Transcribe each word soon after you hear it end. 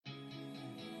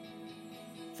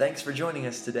Thanks for joining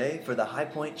us today for the High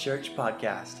Point Church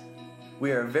podcast. We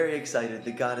are very excited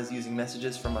that God is using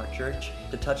messages from our church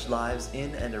to touch lives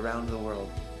in and around the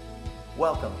world.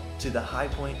 Welcome to the High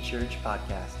Point Church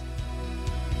podcast.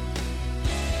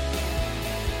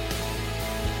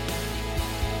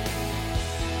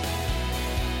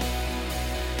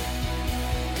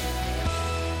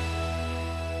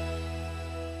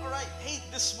 All right, hey,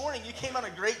 this morning you came on a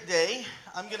great day.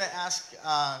 I'm going to ask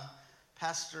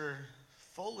Pastor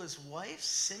Fola's wife,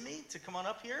 Simi, to come on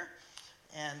up here,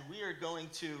 and we are going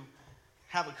to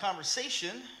have a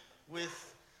conversation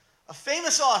with a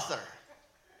famous author.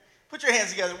 Put your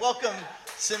hands together. Welcome,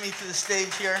 Simi, to the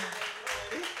stage here.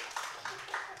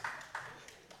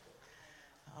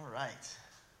 All right.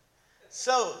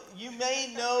 So you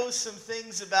may know some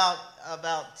things about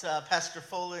Pastor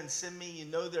Fola and Simi. You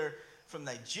know they're from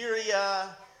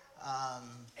Nigeria.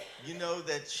 You know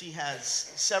that she has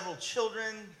several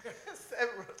children.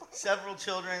 Several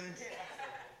children.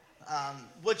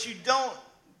 What you don't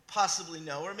possibly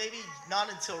know, or maybe not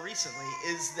until recently,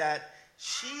 is that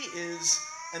she is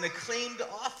an acclaimed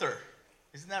author.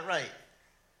 Isn't that right?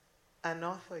 An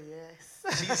author, yes.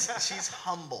 She's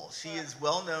humble. She is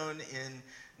well known in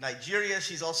Nigeria.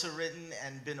 She's also written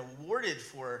and been awarded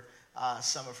for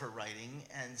some of her writing,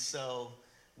 and so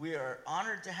we are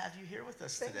honored to have you here with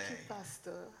us today. Thank you,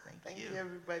 Pastor. Thank you,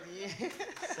 everybody.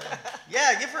 So,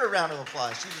 yeah, give her a round of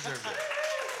applause. She deserves it.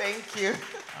 Thank you.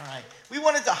 All right. We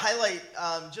wanted to highlight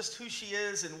just who she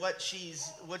is and what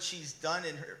she's done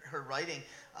in her writing.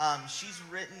 She's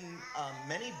written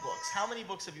many books. How many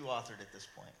books have you authored at this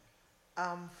point?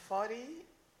 40.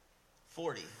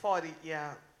 40. 40,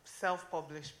 yeah.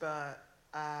 Self-published, but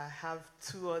I have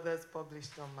 2 others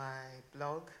published on my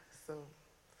blog, so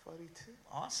 42.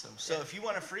 Awesome. So if you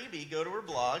want a freebie, go to her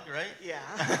blog, right? Yeah.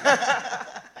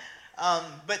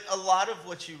 But a lot of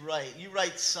what you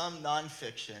write some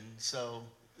nonfiction, so...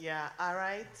 Yeah, I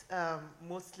write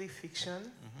mostly fiction.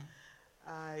 Mm-hmm.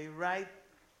 I write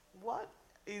what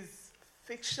is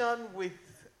fiction with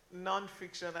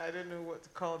nonfiction. I don't know what to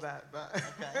call that, but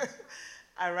Okay.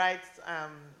 I write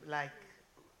like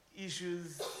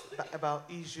issues about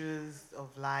issues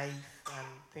of life and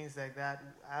things like that.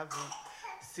 I have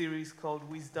a series called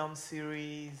Wisdom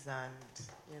Series,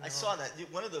 and I saw that.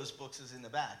 One of those books is in the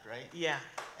back, right? Yeah.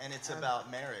 And it's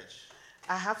about marriage.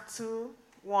 I have 2.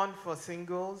 One for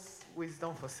singles,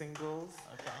 Wisdom for Singles.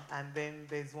 Okay. And then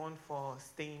there's one for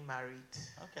staying married.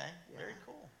 Okay. Yeah. Very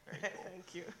cool. Very cool.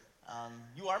 Thank you.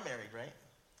 You are married, right?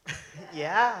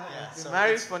 Yeah. Yeah. Been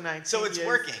married for 19 years. So it's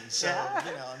working. So, yeah.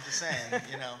 I'm just saying,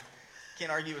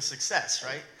 can't argue with success,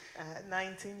 right?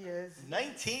 19 years.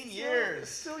 19 years.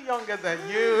 Still younger than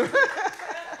you.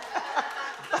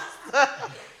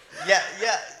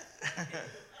 Yeah.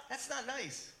 That's not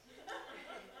nice.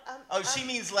 She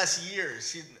means less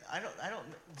years. I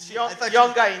thought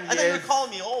younger in years. I thought you were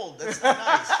calling me old. That's not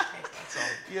nice. That's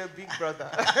all. You're a big brother.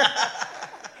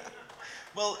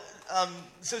 Well,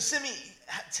 so Simi,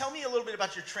 tell me a little bit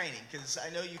about your training, because I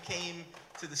know you came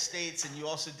to the States and you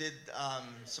also did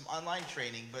some online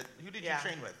training, but who did you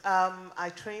train with?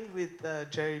 I trained with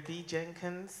Jerry B.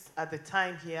 Jenkins. At the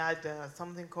time, he had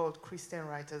something called Christian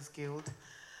Writers Guild,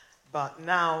 but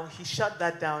now he shut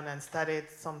that down and started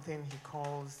something he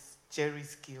calls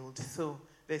Jerry's Guild. So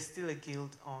there's still a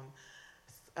guild on.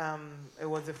 It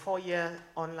was a 4-year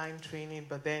online training,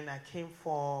 but then I came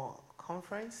for a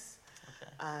conference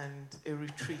and a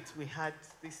retreat. We had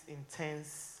this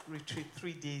intense retreat,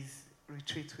 3 days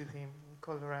retreat with him in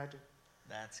Colorado.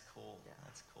 That's cool. Yeah.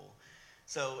 That's cool.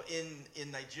 So in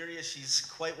Nigeria, she's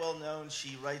quite well known.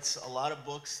 She writes a lot of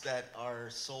books that are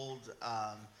sold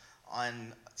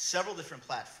on several different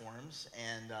platforms,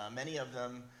 and many of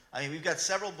them. I mean, we've got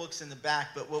several books in the back,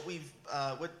 but what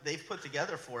they've put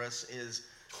together for us is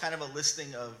kind of a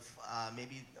listing of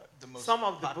maybe the most some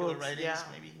of the popular books, writings. yeah.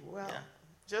 Maybe. Well, yeah.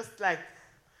 just like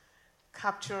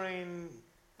capturing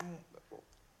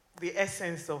the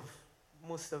essence of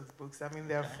most of the books. I mean,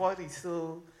 there are 40,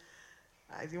 so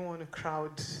I didn't want to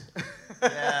crowd.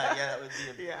 yeah, that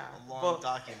would be a long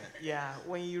document. Yeah,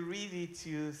 when you read it,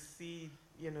 you see,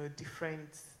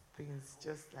 different things,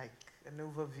 just like an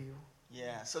overview.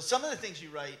 Yeah, so some of the things you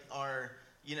write are,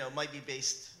 might be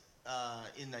based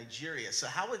in Nigeria. So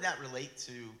how would that relate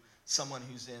to someone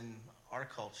who's in our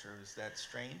culture? Is that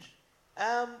strange?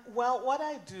 Well, what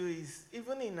I do is,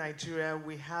 even in Nigeria,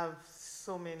 we have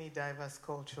so many diverse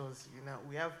cultures.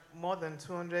 We have more than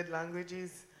 200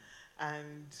 languages,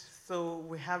 and so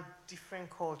we have different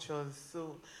cultures.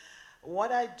 So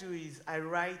what I do is I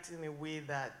write in a way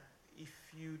that if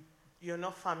you're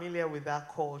not familiar with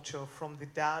that culture, from the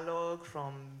dialogue,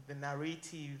 from the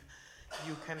narrative,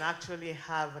 you can actually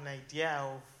have an idea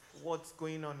of what's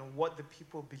going on and what the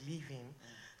people believe in.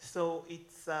 So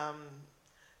it's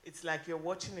like you're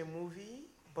watching a movie,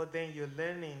 but then you're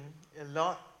learning a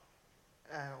lot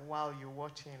while you're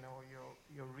watching or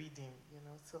you're reading, you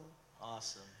know. So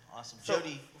Awesome. so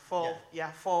Jody,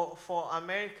 for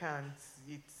Americans,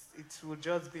 it will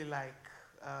just be like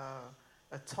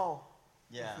a tour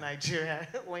yeah. of Nigeria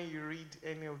when you read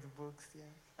any of the books. Yeah.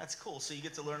 That's cool. So you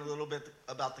get to learn a little bit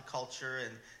about the culture.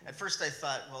 And at first I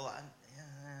thought, well, I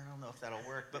don't know if that'll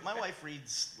work. But my wife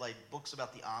reads like books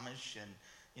about the Amish, and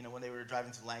you know, when they were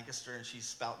driving to Lancaster, and she's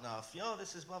spouting off,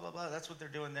 this is blah blah blah. That's what they're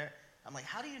doing there. I'm like,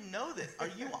 how do you know that? Are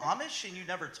you Amish and you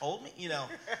never told me? You know,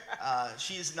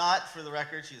 she is not, for the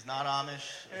record, she is not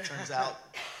Amish. It turns out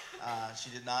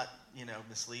she did not,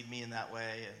 mislead me in that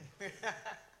way. And,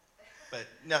 but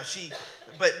no,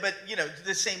 but you know,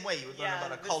 the same way you would learn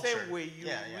about a culture. The same way you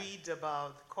read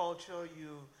about culture,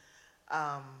 you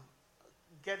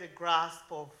get a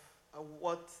grasp of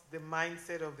what the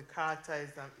mindset of the character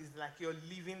is. It's like you're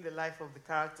living the life of the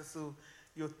character, so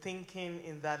you're thinking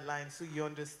in that line, so you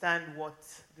understand what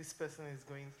this person is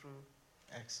going through.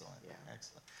 Excellent,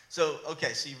 excellent. So,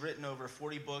 okay, so you've written over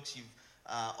 40 books. You've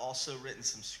also written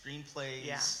some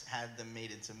screenplays, had them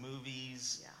made into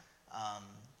movies. Yeah.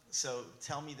 So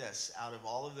tell me this, out of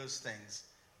all of those things,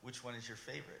 which one is your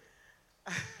favorite?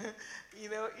 You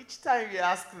know, each time you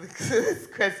ask this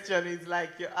question, it's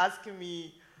like you're asking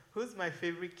me, who's my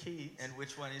favorite kid? And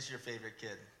which one is your favorite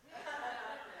kid?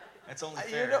 That's only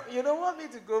fair. You don't want me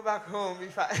to go back home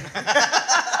if I...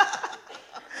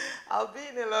 I'll be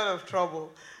in a lot of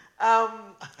trouble.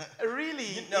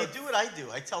 Really... do what I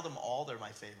do. I tell them all they're my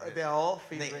favorite. They're all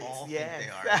favorites, They all yes.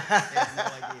 think they are. They have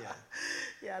no idea.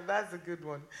 Yeah, that's a good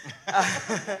one.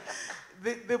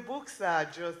 The books are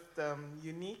just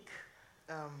unique.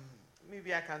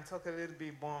 Maybe I can talk a little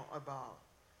bit more about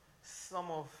some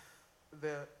of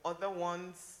the other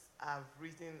ones I've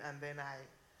written, and then I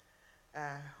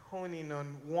hone in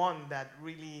on one that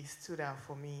really stood out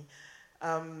for me.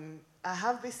 I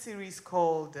have this series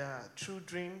called True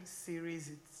Dream series.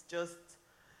 It's just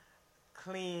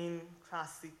clean,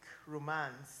 classic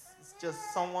romance. It's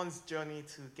just someone's journey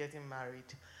to getting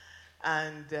married.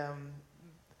 And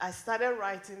I started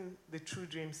writing the True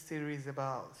Dream series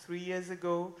about 3 years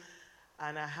ago,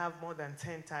 and I have more than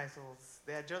 10 titles.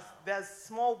 They're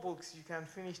small books. You can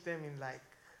finish them in like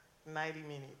 90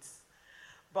 minutes.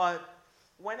 But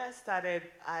when I started,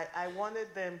 I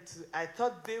wanted them to, I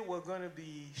thought they were going to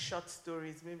be short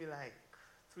stories, maybe like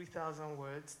 3,000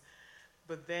 words.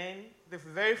 But then the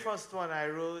very first one I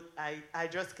wrote, I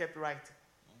just kept writing.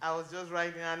 I was just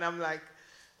writing, and I'm like,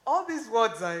 all these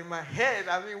words are in my head.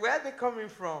 I mean, where are they coming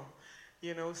from?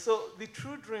 You know, so the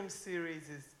True Dream series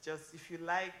is just, if you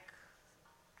like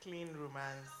clean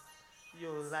romance,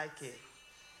 you'll like it.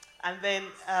 And then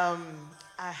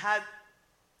I had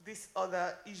this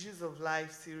other Issues of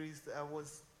Life series. I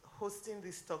was hosting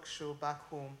this talk show back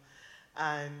home,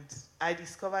 and I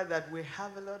discovered that we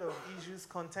have a lot of issues,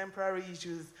 contemporary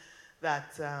issues,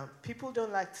 that people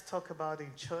don't like to talk about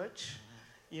in church.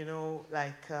 You know,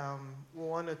 like we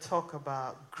want to talk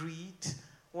about greed,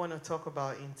 we want to talk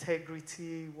about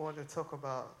integrity, we want to talk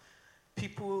about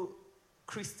people,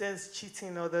 Christians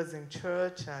cheating others in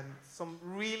church, and some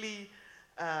really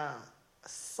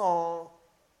sore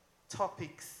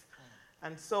topics.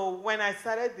 And so when I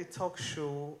started the talk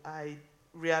show, I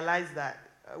realized that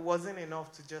it wasn't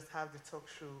enough to just have the talk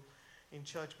show in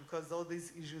church, because all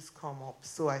these issues come up.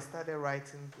 So I started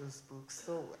writing those books.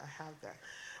 So I have that.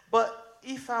 But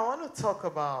if I want to talk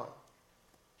about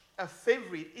a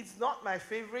favorite, it's not my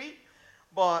favorite,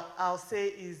 but I'll say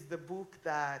is the book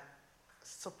that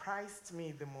surprised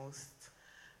me the most.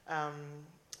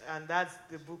 And that's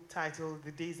the book titled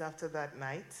The Days After That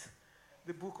Night.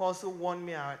 The book also won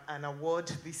me an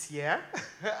award this year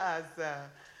as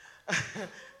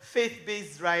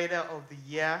Faith-Based Writer of the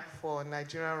Year for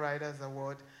Nigerian Writers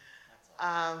Award.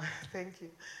 Thank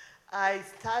you. I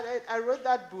wrote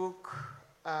that book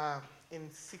in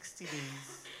 60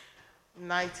 days,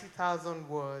 90,000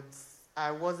 words.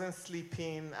 I wasn't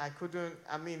sleeping.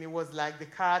 It was like the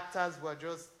characters were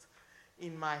just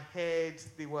in my head.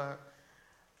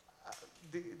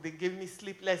 They gave me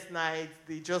sleepless nights.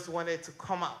 They just wanted to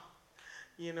come out,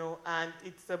 you know. And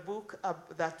it's a book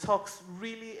that talks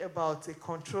really about a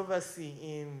controversy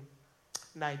in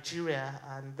Nigeria,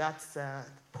 and that's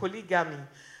polygamy.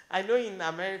 I know in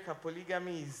America,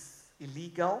 polygamy is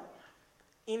illegal.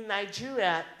 In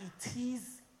Nigeria, it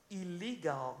is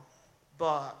illegal,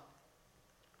 but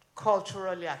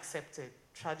culturally accepted,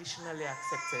 traditionally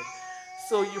accepted.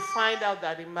 So you find out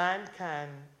that a man can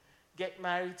get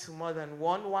married to more than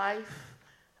one wife,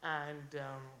 and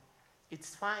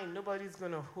it's fine. Nobody's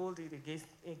going to hold it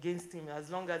against him as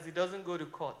long as he doesn't go to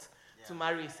court to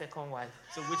marry a second wife.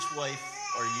 So which wife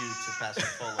are you to Pastor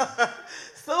Fola?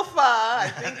 So far, I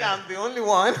think I'm the only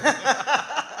one.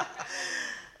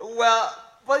 Well,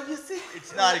 but you see...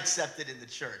 It's not accepted in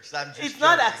the church. I'm just It's joking.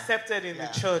 not accepted in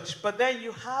the church. But then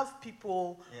you have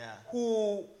people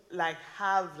who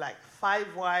have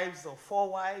 5 wives or 4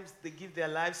 wives. They give their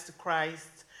lives to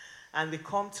Christ. And they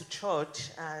come to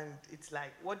church, and it's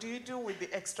like, what do you do with the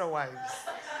extra wives?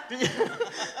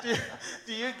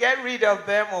 Do you get rid of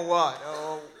them or what?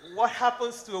 Or what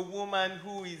happens to a woman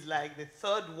who is like the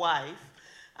 3rd wife,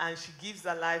 and she gives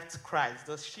her life to Christ?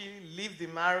 Does she leave the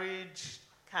marriage?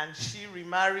 Can she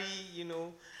remarry,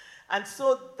 And so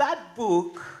that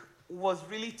book was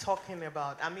really talking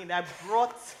about, I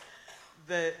brought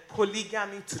the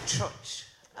polygamy to church,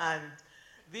 and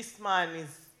this man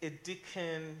is a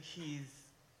deacon, he's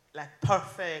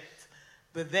perfect,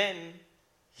 but then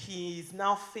he's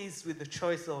now faced with the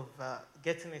choice of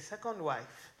getting a second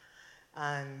wife.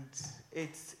 And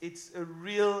it's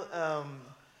real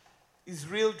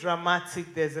dramatic.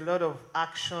 There's a lot of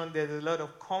action, there's a lot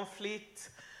of conflict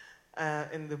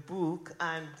in the book.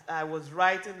 And I was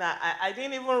writing that, I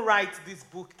didn't even write this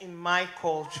book in my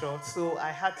culture, so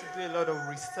I had to do a lot of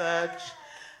research.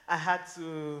 I had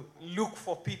to look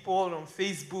for people on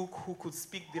Facebook who could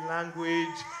speak the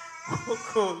language, who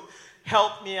could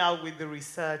help me out with the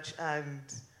research, and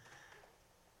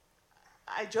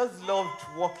I just loved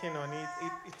working on it.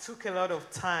 It took a lot of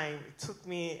time. It took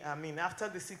me, after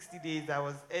the 60 days, I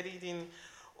was editing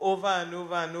over and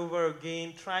over and over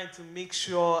again, trying to make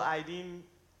sure I didn't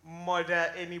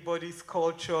murder anybody's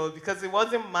culture, because it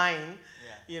wasn't mine.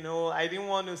 I didn't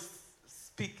want to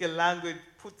speak a language,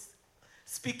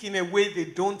 speak in a way they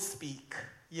don't speak,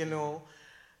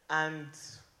 And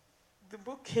the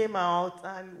book came out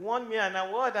and won me an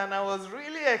award, and I was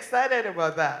really excited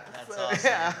about that. That's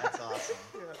awesome. Yeah. That's awesome.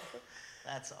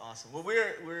 That's awesome. Well,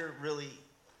 we're really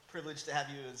privileged to have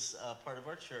you as part of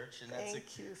our church, and that's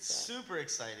super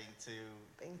exciting to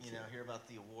hear about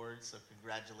the award. So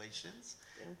congratulations.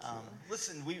 Thank you.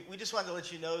 Listen, we just wanted to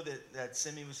let you know that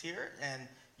Simi was here, and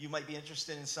you might be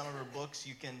interested in some of her books.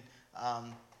 You can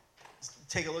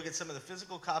take a look at some of the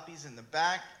physical copies in the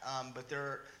back, but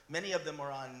many of them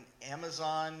are on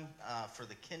Amazon for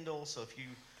the Kindle. So if you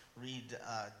read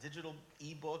digital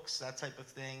ebooks, that type of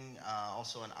thing,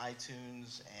 also on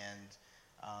iTunes and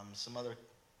some other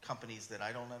companies that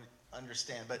I don't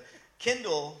understand. But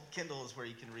Kindle is where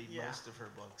you can read most of her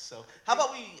books. So how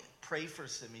about we pray for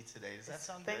Simi today? Does that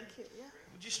sound good? Thank you. Yeah.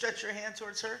 Would you stretch your hand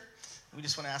towards her? We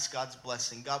just want to ask God's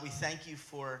blessing. God, we thank you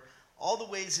for all the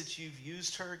ways that you've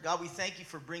used her. God, we thank you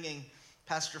for bringing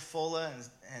Pastor Fola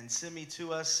and Simi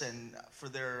to us, and for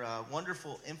their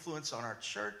wonderful influence on our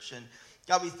church. And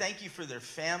God, we thank you for their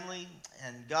family.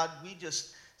 And God, we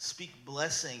just speak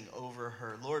blessing over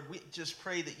her. Lord, we just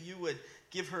pray that you would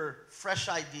give her fresh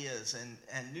ideas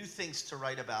and new things to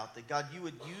write about. That God, you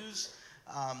would use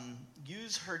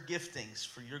her giftings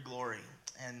for your glory.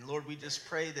 And Lord, we just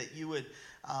pray that you would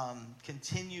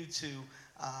continue to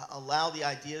allow the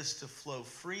ideas to flow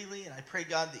freely. And I pray,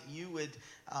 God, that you would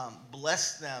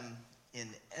bless them in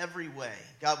every way.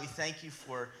 God, we thank you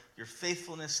for your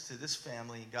faithfulness to this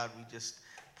family. God, we just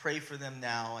pray for them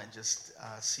now and just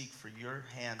seek for your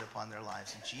hand upon their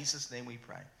lives. In Jesus' name we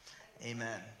pray.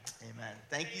 Amen. Amen.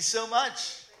 Thank you so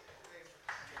much.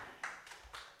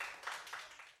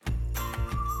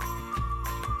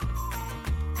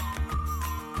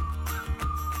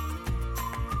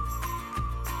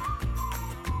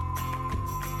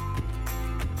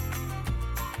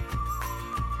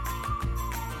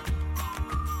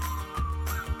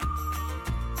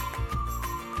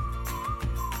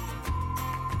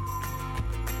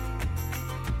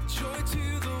 Joy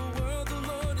to the world, the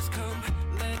Lord has come.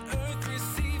 Let earth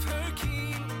receive her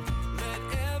King. Let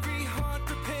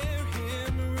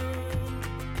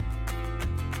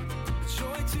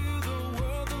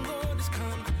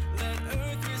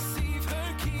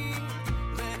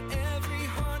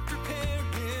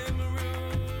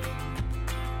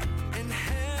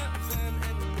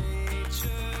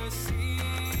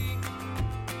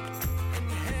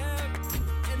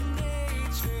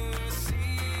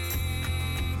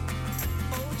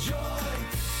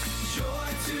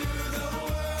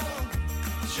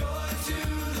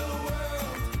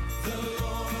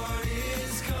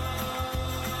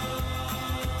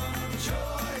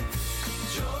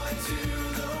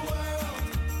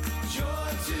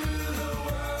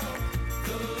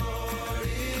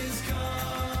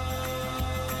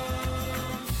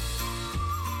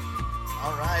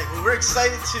right, well, we're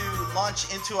excited to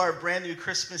launch into our brand new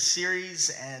Christmas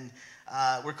series, and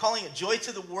we're calling it Joy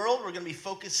to the World. We're going to be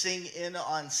focusing in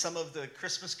on some of the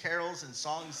Christmas carols and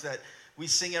songs that we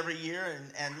sing every year,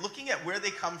 and looking at where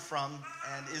they come from,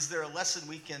 and is there a lesson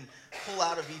we can pull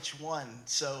out of each one.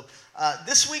 So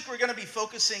this week we're going to be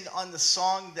focusing on the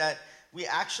song that we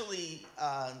actually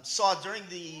saw during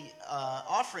the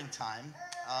offering time,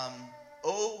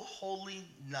 O Holy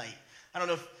Night. I don't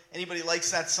know if anybody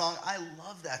likes that song. I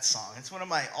love that song. It's one of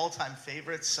my all-time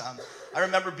favorites. I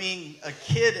remember being a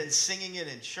kid and singing it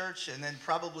in church, and then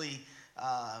probably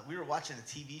we were watching a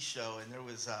TV show, and there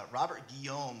was Robert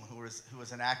Guillaume, who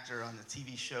was an actor on the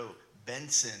TV show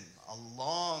Benson a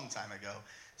long time ago,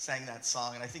 sang that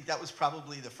song. And I think that was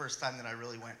probably the first time that I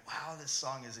really went, wow, this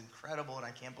song is incredible, and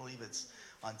I can't believe it's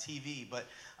on TV. But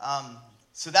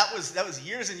so that was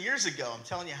years and years ago. I'm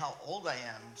telling you how old I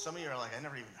am. Some of you are like, I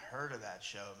never even heard of that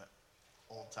show.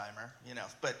 Old timer, you know.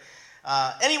 But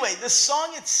anyway, the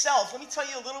song itself, let me tell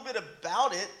you a little bit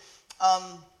about it.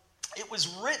 It was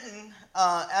written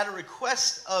at a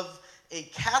request of a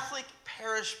Catholic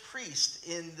parish priest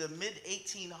in the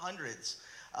mid-1800s.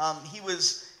 He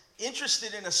was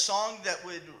interested in a song that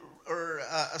would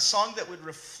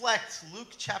reflect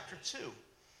Luke chapter 2.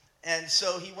 And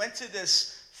so he went to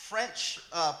this French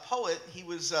poet. He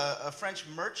was a French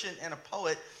merchant and a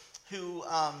poet who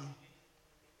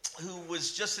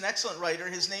was just an excellent writer.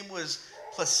 His name was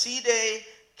Placide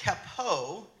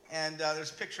Cappeau, and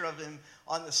there's a picture of him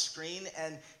on the screen.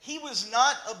 And he was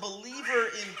not a believer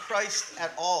in Christ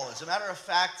at all. As a matter of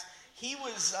fact, he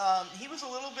was a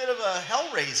little bit of a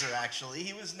hellraiser, actually.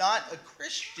 He was not a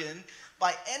Christian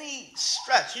by any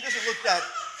stretch. He doesn't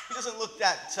look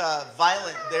that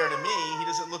violent there to me. He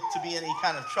doesn't look to be any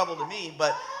kind of trouble to me.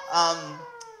 But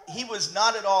he was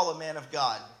not at all a man of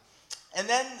God. And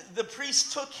then the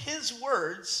priest took his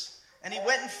words, and he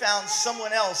went and found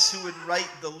someone else who would write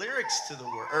the lyrics to the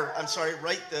word,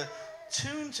 write the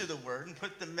tune to the word and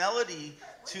put the melody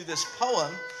to this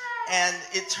poem. And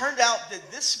it turned out that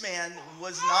this man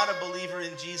was not a believer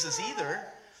in Jesus either,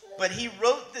 but he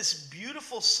wrote this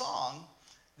beautiful song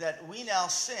that we now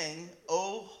sing,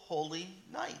 O Holy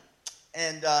Night.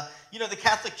 And, the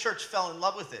Catholic Church fell in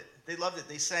love with it. They loved it.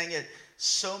 They sang it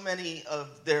so many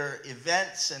of their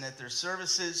events and at their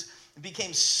services. It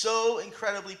became so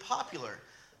incredibly popular.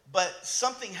 But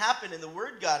something happened and the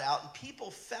word got out, and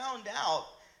people found out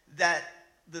that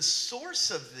the source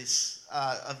of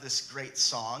this great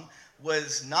song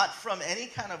was not from any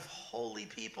kind of holy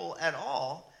people at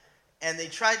all, and they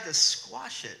tried to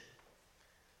squash it.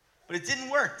 But it didn't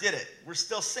work, did it? We're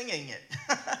still singing it.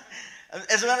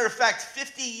 As a matter of fact,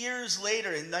 50 years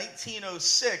later, in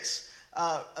 1906,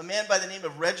 a man by the name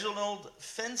of Reginald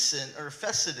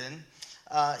Fessenden,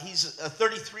 he's a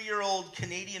 33-year-old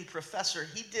Canadian professor.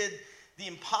 He did the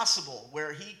impossible,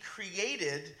 where he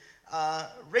created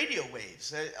radio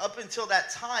waves. Up until that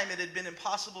time, it had been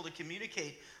impossible to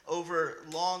communicate over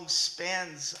long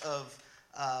spans of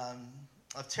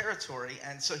territory,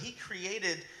 and so he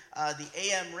created the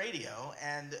AM radio.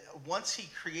 And once he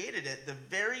created it, the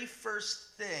very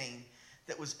first thing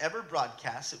that was ever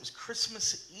broadcast, it was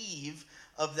Christmas Eve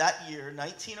of that year,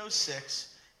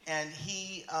 1906, and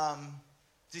he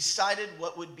decided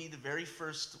what would be the very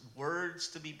first words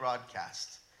to be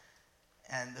broadcast.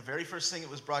 And the very first thing that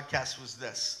was broadcast was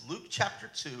this: Luke chapter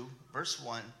 2, verse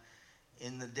 1.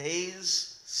 In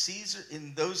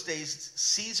those days,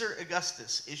 Caesar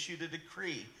Augustus issued a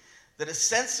decree that a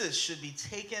census should be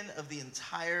taken of the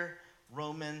entire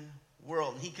Roman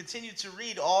world. And he continued to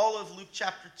read all of Luke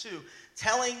chapter 2,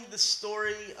 telling the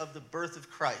story of the birth of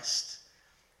Christ.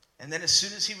 And then as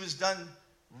soon as he was done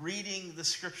reading the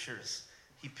scriptures,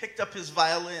 he picked up his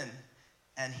violin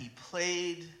and he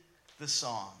played the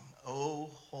song, O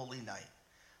Holy Night.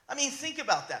 I mean, think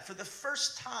about that. For the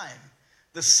first time,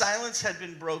 the silence had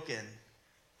been broken,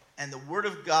 and the Word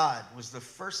of God was the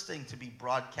first thing to be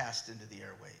broadcast into the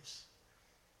airwaves.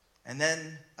 And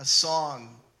then a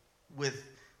song with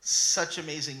such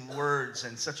amazing words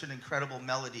and such an incredible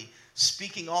melody,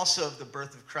 speaking also of the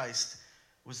birth of Christ,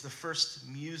 was the first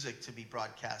music to be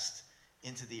broadcast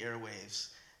into the airwaves.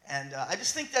 And I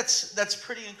just think that's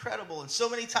pretty incredible. And so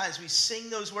many times we sing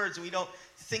those words and we don't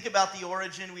think about the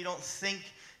origin, we don't think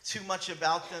too much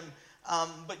about them.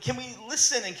 But can we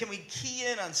listen and can we key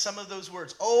in on some of those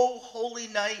words? Oh, holy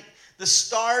night, the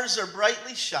stars are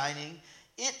brightly shining.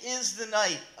 It is the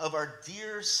night of our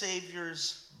dear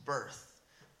Savior's birth.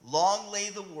 Long lay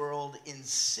the world in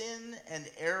sin and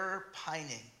error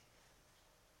pining,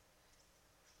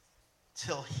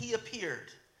 till he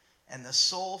appeared and the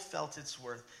soul felt its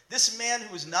worth. This man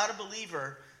who was not a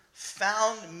believer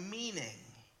found meaning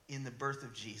in the birth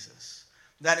of Jesus.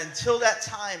 That until that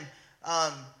time,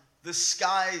 the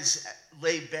skies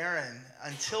lay barren.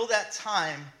 Until that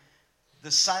time, the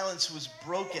silence was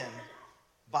broken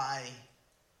by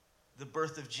the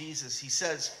birth of Jesus. He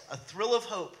says, a thrill of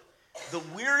hope. The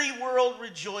weary world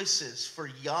rejoices, for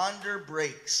yonder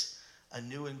breaks a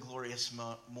new and glorious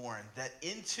morn. That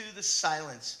into the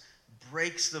silence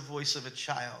breaks the voice of a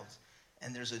child,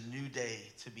 and there's a new day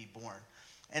to be born.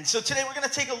 And so today we're going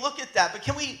to take a look at that. But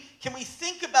can we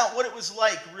think about what it was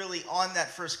like really on that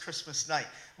first Christmas night?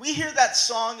 We hear that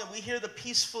song and we hear the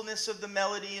peacefulness of the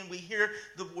melody and we hear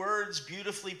the words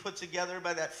beautifully put together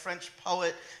by that French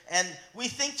poet. And we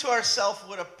think to ourselves,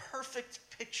 what a perfect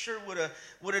picture,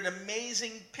 what an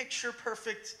amazing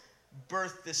picture-perfect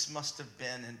birth this must have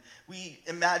been. And we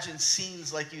imagine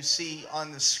scenes like you see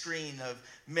on the screen of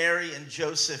Mary and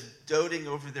Joseph doting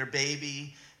over their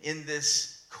baby in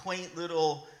this quaint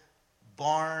little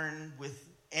barn with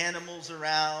animals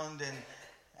around, and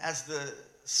as the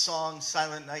song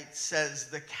Silent Night says,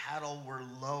 the cattle were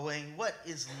lowing. What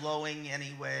is lowing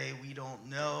anyway? We don't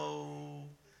know.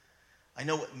 I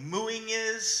know what mooing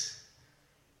is,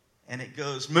 and it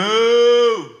goes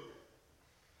moo.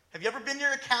 Have you ever been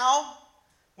near a cow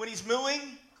when he's mooing?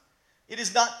 It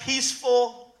is not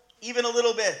peaceful even a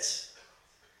little bit.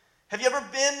 Have you ever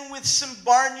been with some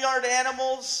barnyard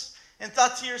animals and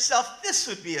thought to yourself, this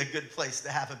would be a good place to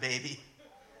have a baby?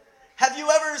 Have you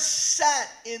ever sat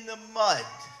in the mud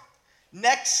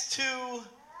next to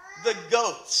the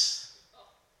goats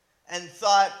and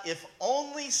thought, if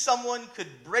only someone could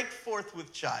break forth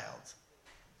with child?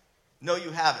 No,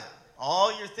 you haven't.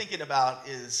 All you're thinking about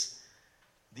is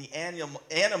the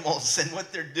animals and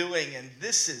what they're doing, and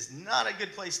this is not a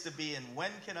good place to be, and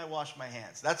when can I wash my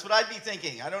hands? That's what I'd be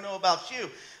thinking. I don't know about you.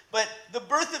 But the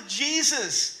birth of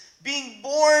Jesus, being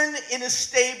born in a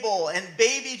stable, and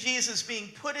baby Jesus being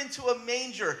put into a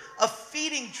manger, a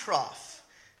feeding trough.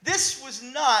 This was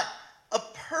not a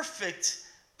perfect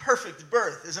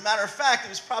birth. As a matter of fact, it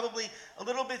was probably a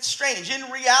little bit strange. In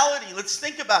reality, let's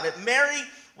think about it. Mary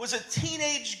was a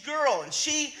teenage girl, and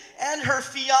she and her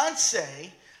fiance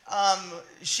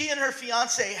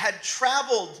had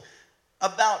traveled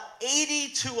about 80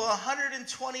 to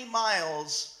 120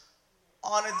 miles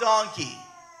on a donkey.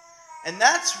 And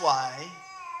that's why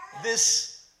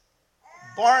this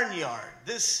barnyard,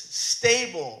 this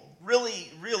stable,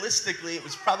 really, realistically, it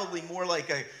was probably more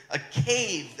like a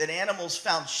cave that animals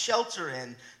found shelter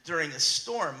in during a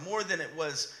storm, more than it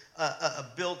was a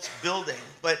built building.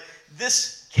 But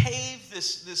this cave,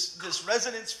 this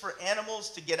residence for animals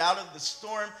to get out of the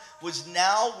storm, was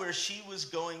now where she was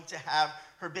going to have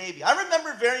her baby. I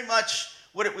remember very much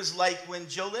what it was like when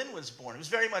Jolynn was born. It was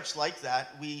very much like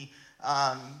that. We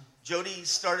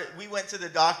went to the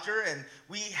doctor and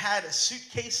we had a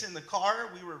suitcase in the car.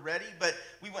 We were ready, but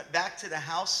we went back to the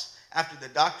house after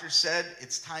the doctor said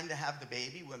it's time to have the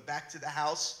baby. We went back to the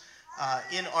house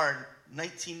in our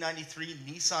 1993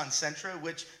 Nissan Sentra,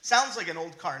 which sounds like an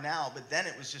old car now, but then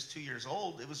it was just 2 years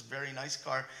old. It was a very nice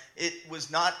car. It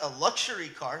was not a luxury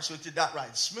car, so it did not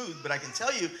ride smooth, but I can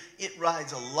tell you it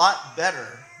rides a lot better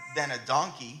than a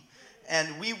donkey.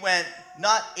 And we went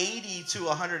not 80 to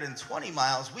 120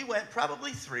 miles, we went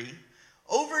probably 3,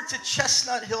 over to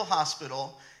Chestnut Hill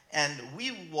Hospital, and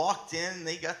we walked in.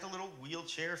 They got the little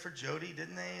wheelchair for Jody,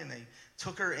 didn't they? And they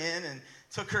took her in and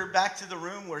took her back to the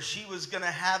room where she was going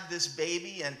to have this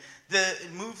baby, and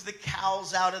moved the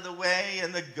cows out of the way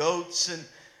and the goats. And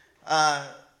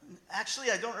actually,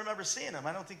 I don't remember seeing them.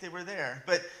 I don't think they were there.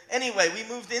 But anyway, we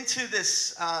moved into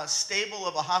this stable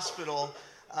of a hospital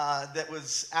that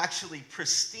was actually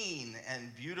pristine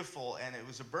and beautiful, and it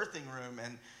was a birthing room,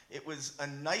 and it was a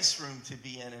nice room to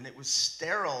be in, and it was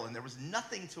sterile, and there was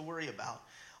nothing to worry about.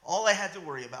 All I had to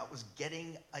worry about was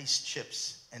getting ice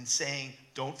chips and saying,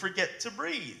 "Don't forget to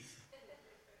breathe."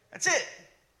 That's it.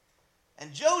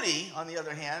 And Jody, on the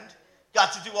other hand,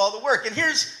 got to do all the work. And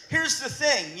here's the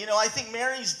thing. I think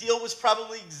Mary's deal was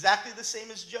probably exactly the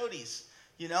same as Jody's.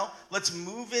 Let's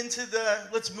move into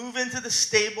the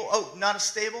stable. Oh, not a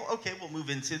stable? Okay, we'll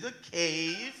move into the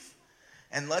cave.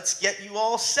 And let's get you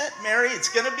all set, Mary. It's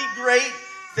going to be great.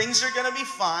 Things are going to be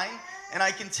fine. And I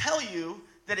can tell you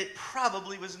that it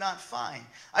probably was not fine.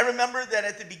 I remember that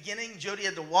at the beginning, Jody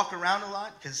had to walk around a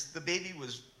lot because the baby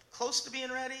was close to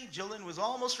being ready. Jolynn was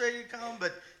almost ready to come,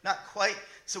 but not quite.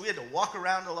 So we had to walk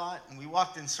around a lot, and we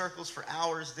walked in circles for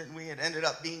hours, didn't we? It ended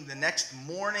up being the next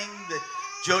morning that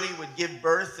Jody would give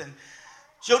birth, and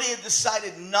Jody had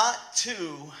decided not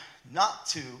to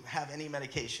have any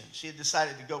medication. She had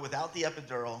decided to go without the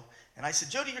epidural, and I said,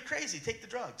 "Jody, you're crazy. Take the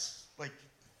drugs.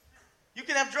 You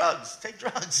can have drugs. Take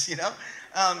drugs,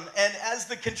 And as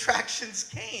the contractions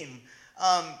came,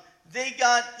 they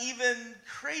got even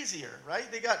crazier, right?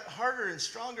 They got harder and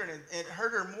stronger, and it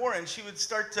hurt her more, and she would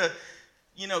start to,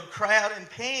 cry out in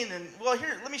pain. And, well,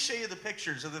 here, let me show you the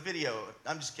pictures of the video.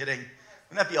 I'm just kidding.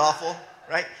 Wouldn't that be awful,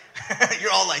 right?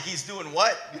 You're all like, he's doing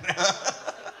what?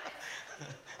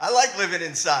 I like living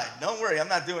inside. Don't worry, I'm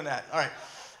not doing that. All right.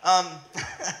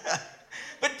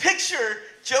 But picture,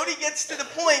 Jody gets to the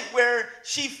point where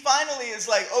she finally is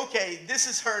like, okay, this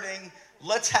is hurting.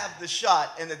 Let's have the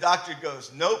shot. And the doctor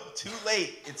goes, nope, too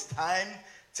late. It's time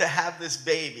to have this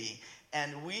baby.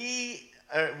 And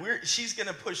she's going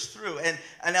to push through. And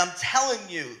I'm telling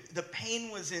you, the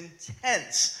pain was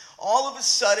intense. All of a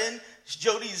sudden,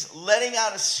 Jody's letting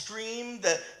out a scream.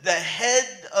 The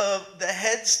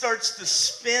head starts to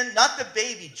spin. Not the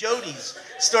baby, Jody's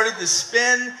started to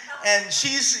spin. And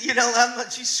she's,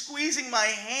 she's squeezing my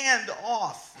hand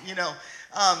off,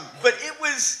 But it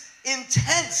was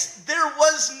intense. There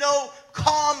was no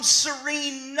calm,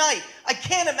 serene night. I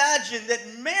can't imagine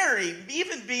that Mary,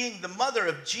 even being the mother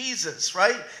of Jesus,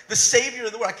 right? The Savior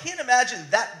of the world, I can't imagine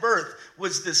that birth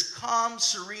was this calm,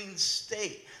 serene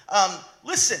state.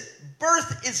 Listen,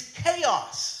 birth is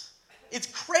chaos. It's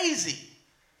crazy.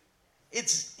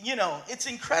 It's, it's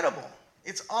incredible.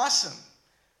 It's awesome.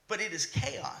 But it is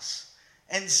chaos.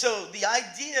 And so the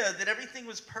idea that everything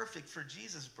was perfect for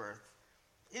Jesus' birth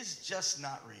is just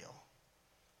not real.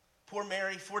 Poor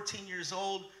Mary, 14 years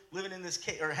old, living in this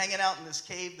cave, or hanging out in this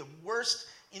cave, the worst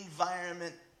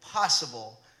environment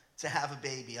possible to have a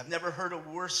baby. I've never heard a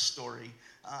worse story,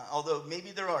 although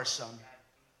maybe there are some.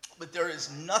 But there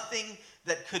is nothing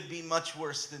that could be much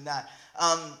worse than that.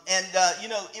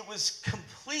 It was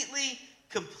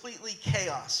completely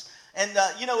chaos. And,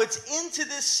 it's into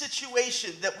this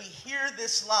situation that we hear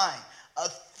this line, a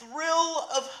thrill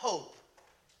of hope.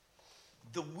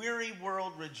 The weary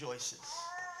world rejoices.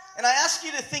 And I ask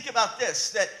you to think about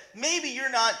this, that maybe you're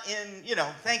not in,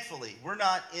 thankfully, we're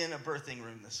not in a birthing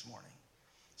room this morning.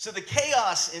 So the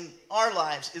chaos in our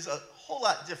lives is a whole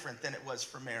lot different than it was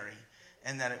for Mary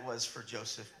and than it was for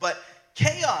Joseph. But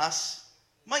chaos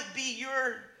might be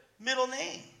your middle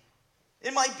name.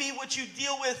 It might be what you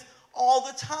deal with all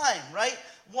the time, right?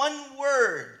 One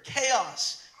word,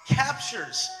 chaos,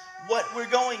 captures what we're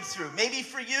going through. Maybe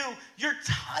for you, you're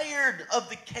tired of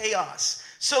the chaos.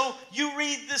 So you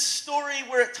read this story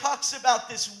where it talks about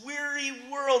this weary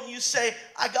world, and you say,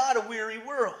 I got a weary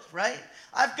world, right?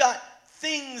 I've got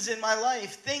things in my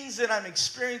life, things that I'm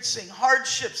experiencing,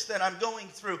 hardships that I'm going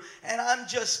through, and I'm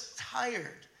just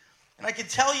tired. And I can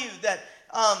tell you that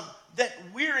that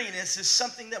weariness is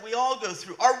something that we all go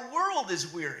through. Our world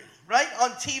is weary, right?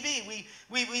 On TV,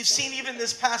 we've seen even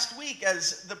this past week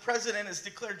as the president has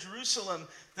declared Jerusalem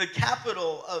the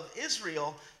capital of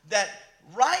Israel, that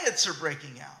riots are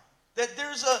breaking out. That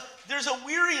there's a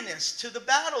weariness to the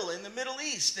battle in the Middle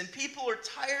East, and people are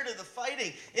tired of the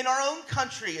fighting. In our own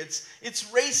country, it's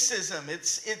racism.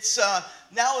 It's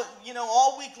now,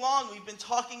 all week long we've been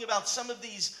talking about some of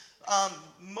these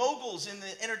moguls in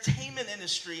the entertainment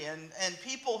industry and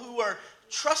people who are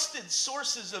trusted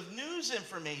sources of news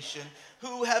information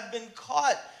who have been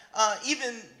caught,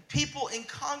 even people in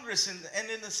Congress and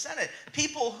in the Senate,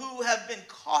 people who have been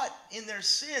caught in their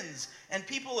sins, and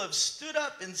people have stood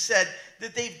up and said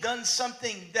that they've done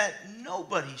something that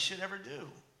nobody should ever do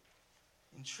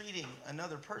in treating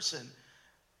another person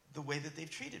the way that they've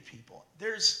treated people.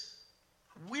 There's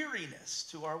weariness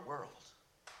to our world.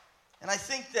 And I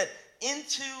think that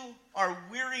into our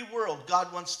weary world,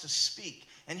 God wants to speak.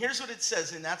 And here's what it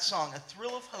says in that song, a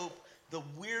thrill of hope, the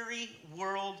weary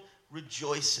world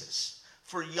rejoices.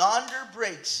 For yonder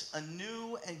breaks a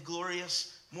new and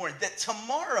glorious morning. That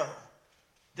tomorrow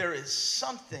there is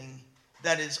something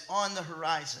that is on the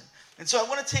horizon. And so I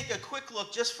want to take a quick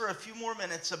look just for a few more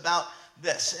minutes about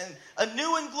this. And a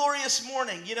new and glorious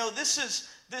morning. This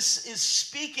is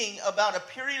speaking about a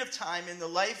period of time in the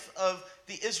life of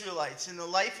the Israelites, in the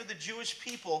life of the Jewish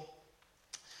people,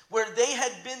 where they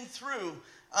had been through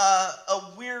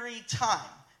a weary time.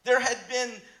 There had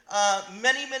been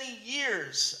many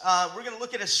years. We're going to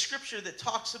look at a scripture that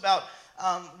talks about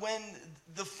when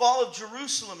the fall of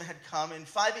Jerusalem had come in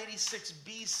 586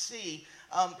 BC.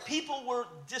 People were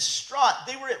distraught.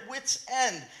 They were at wit's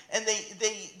end, and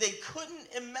they couldn't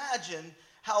imagine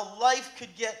how life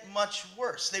could get much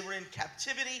worse. They were in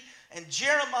captivity, and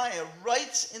Jeremiah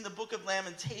writes in the book of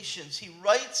Lamentations, he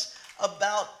writes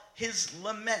about his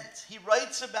lament. He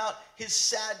writes about his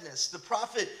sadness. The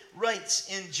prophet writes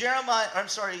in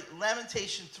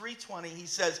Lamentation 3:20, he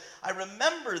says, I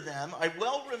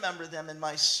well remember them, and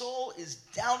my soul is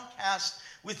downcast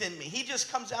within me. He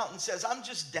just comes out and says, I'm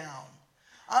just down.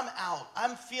 I'm out.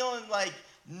 I'm feeling like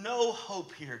no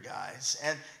hope here, guys.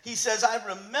 And he says, I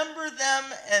remember them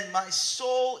and my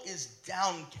soul is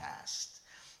downcast.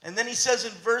 And then he says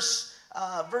in verse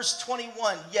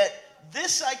 21, yet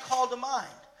this I call to mind,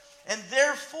 and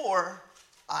therefore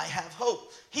I have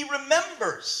hope. He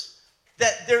remembers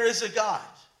that there is a God.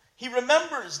 He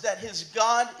remembers that his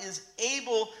God is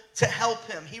able to help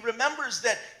him. He remembers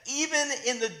that even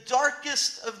in the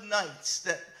darkest of nights,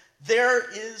 that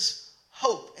there is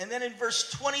hope. And then in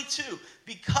verse 22,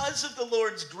 because of the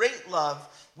Lord's great love,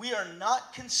 we are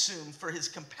not consumed, for his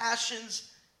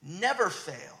compassions never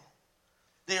fail.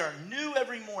 They are new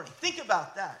every morning. Think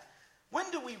about that. When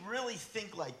do we really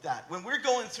think like that? When we're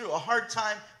going through a hard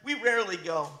time, we rarely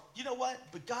go, you know what?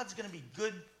 But God's going to be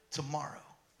good tomorrow.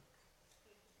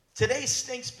 Today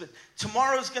stinks, but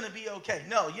tomorrow's going to be okay.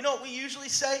 No, you know what we usually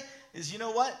say is, you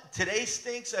know what? Today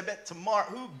stinks, I bet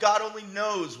tomorrow, God only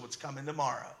knows what's coming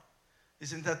tomorrow.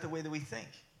 Isn't that the way that we think?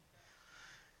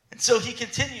 And so he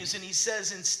continues and he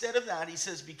says, instead of that, he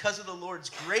says, because of the Lord's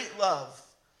great love,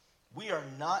 we are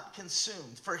not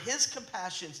consumed. For his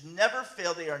compassions never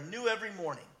fail. They are new every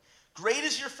morning. Great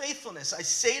is your faithfulness. I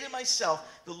say to myself,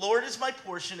 the Lord is my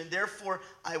portion, and therefore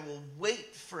I will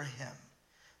wait for him.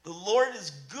 The Lord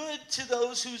is good to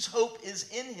those whose hope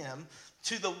is in him,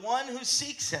 to the one who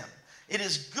seeks him. It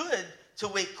is good to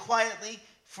wait quietly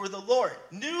for the Lord.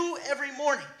 New every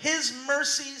morning. His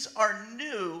mercies are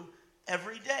new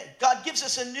every day. God gives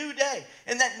us a new day,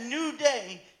 and that new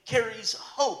day carries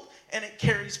hope. And it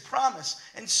carries promise.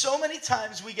 And so many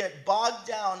times we get bogged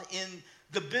down in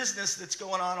the business that's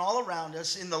going on all around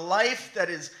us, in the life that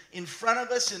is in front of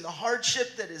us, in the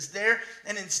hardship that is there.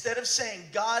 And instead of saying,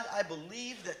 God, I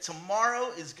believe that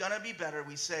tomorrow is going to be better,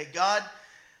 we say, God,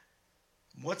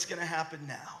 what's going to happen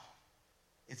now?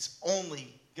 It's only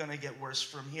going to get worse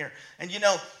from here. And you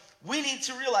know, we need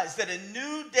to realize that a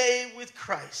new day with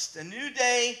Christ, a new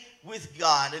day with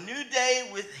God, a new day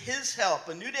with his help,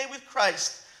 a new day with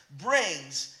Christ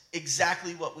brings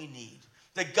exactly what we need.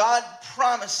 That God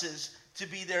promises to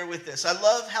be there with us. I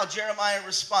love how Jeremiah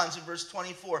responds in verse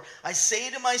 24. I say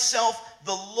to myself,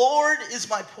 the Lord is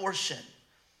my portion.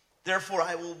 Therefore,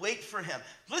 I will wait for him.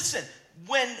 Listen,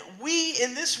 when we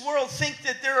in this world think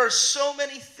that there are so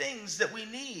many things that we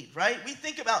need, right? We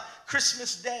think about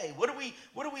Christmas Day. What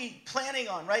are we planning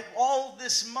on, right? All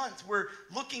this month, we're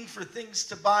looking for things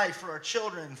to buy for our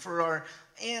children, for our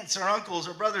aunts, our uncles,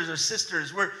 our brothers, our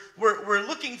sisters. We're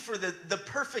looking for the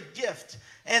perfect gift.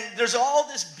 And there's all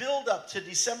this build up to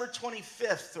December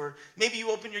 25th, or maybe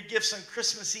you open your gifts on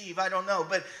Christmas Eve, I don't know.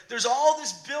 But there's all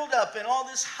this build up and all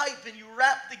this hype, and you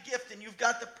wrap the gift and you've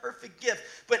got the perfect gift.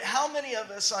 But how many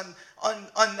of us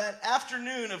on that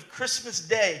afternoon of Christmas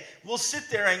Day will sit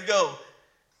there and go,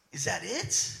 is that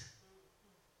it?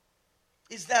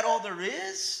 Is that all there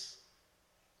is?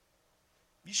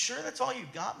 You sure that's all you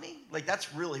got me? Like,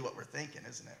 that's really what we're thinking,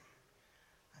 isn't it?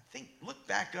 Look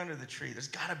back under the tree. There's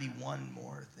got to be one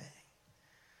more thing.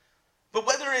 But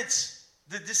whether it's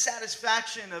the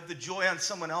dissatisfaction of the joy on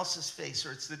someone else's face,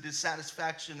 or it's the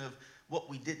dissatisfaction of what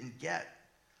we didn't get,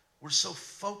 we're so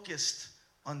focused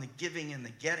on the giving and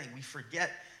the getting, we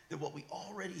forget that what we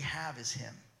already have is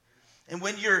him. And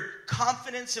when your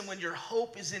confidence and when your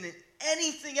hope is in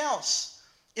anything else,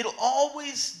 it'll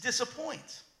always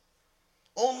disappoint.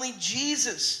 Only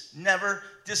Jesus never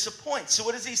disappoints. So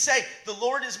what does he say? The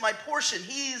Lord is my portion.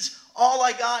 He's all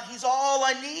I got. He's all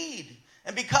I need.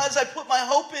 And because I put my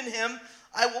hope in him,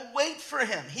 I will wait for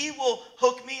him. He will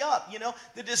hook me up. You know,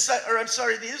 the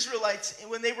Israelites,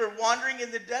 when they were wandering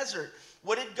in the desert,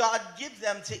 what did God give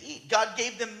them to eat? God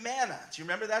gave them manna. Do you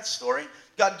remember that story?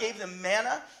 God gave them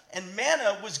manna, and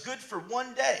manna was good for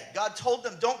one day. God told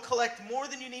them, don't collect more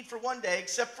than you need for one day,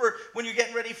 except for when you're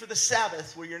getting ready for the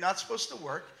Sabbath, where you're not supposed to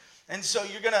work. And so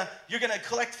you're gonna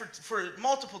collect for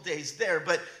multiple days there,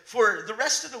 but for the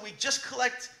rest of the week, just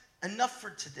collect enough for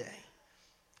today.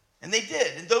 And they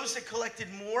did. And those that collected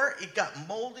more, it got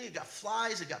moldy, it got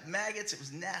flies, it got maggots, it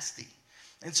was nasty.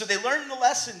 And so they learned the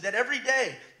lesson that every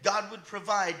day God would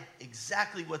provide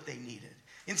exactly what they needed.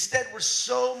 Instead, we're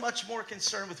so much more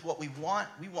concerned with what we want.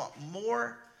 We want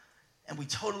more, and we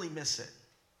totally miss it.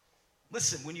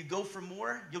 Listen, when you go for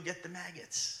more, you'll get the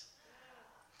maggots.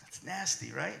 That's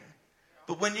nasty, right?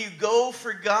 But when you go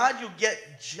for God, you'll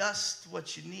get just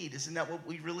what you need. Isn't that what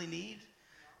we really need?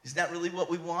 Isn't that really what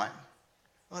we want?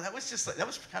 Well, that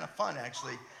was kind of fun,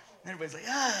 actually. And everybody's like,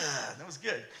 that was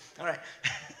good. All right.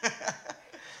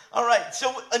 All right,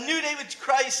 so a new day with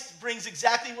Christ brings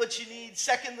exactly what you need.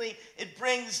 Secondly, it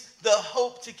brings the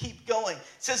hope to keep going. It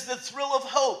says the thrill of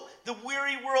hope. The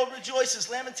weary world rejoices.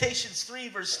 Lamentations 3,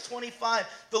 verse 25.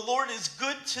 The Lord is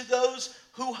good to those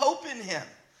who hope in him,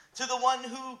 to the one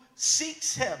who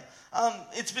seeks him.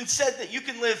 It's been said that you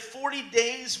can live 40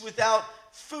 days without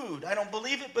food. I don't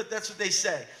believe it, but that's what they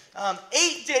say.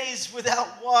 8 days without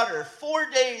water. 4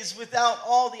 days without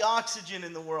all the oxygen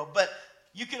in the world. But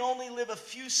you can only live a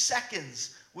few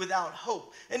seconds without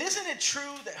hope. And isn't it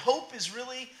true that hope is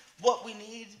really what we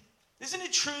need? Isn't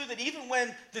it true that even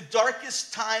when the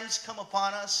darkest times come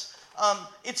upon us,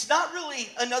 it's not really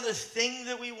another thing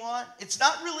that we want. It's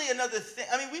not really another thing.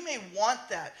 I mean, we may want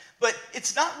that, but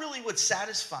it's not really what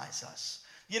satisfies us.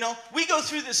 You know, we go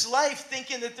through this life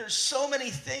thinking that there's so many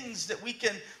things that we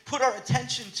can put our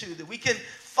attention to, that we can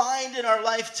find in our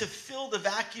life to fill the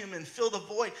vacuum and fill the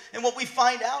void. And what we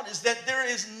find out is that there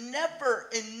is never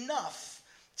enough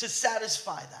to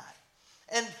satisfy that.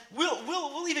 And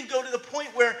we'll even go to the point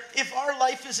where if our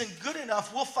life isn't good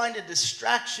enough, we'll find a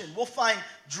distraction. We'll find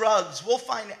drugs. We'll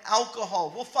find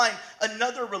alcohol. We'll find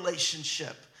another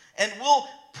relationship. And we'll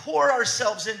pour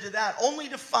ourselves into that only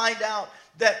to find out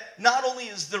that not only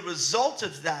is the result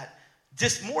of that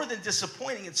more than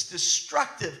disappointing, it's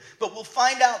destructive, but we'll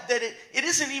find out that it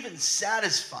isn't even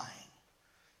satisfying.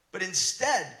 But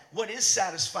instead, what is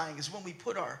satisfying is when we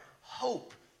put our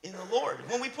hope in the Lord.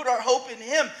 When we put our hope in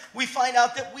him, we find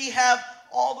out that we have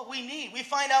all that we need. We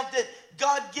find out that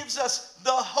God gives us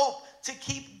the hope to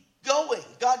keep going.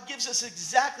 God gives us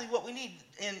exactly what we need.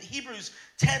 In Hebrews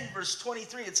 10, verse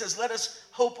 23, it says, let us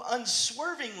hold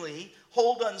unswervingly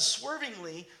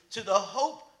to the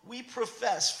hope we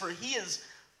profess, for he is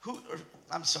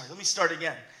let me start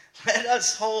again. Let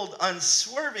us hold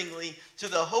unswervingly to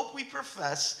the hope we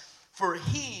profess, for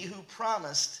he who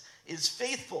promised is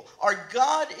faithful. Our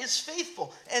God is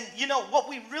faithful. And you know, what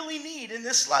we really need in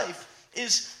this life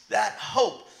is that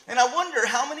hope. And I wonder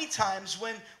how many times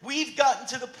when we've gotten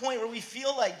to the point where we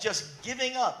feel like just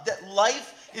giving up, that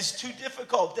life is too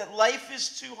difficult, that life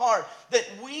is too hard, that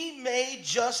we may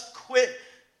just quit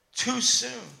too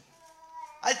soon.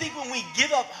 I think when we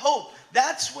give up hope,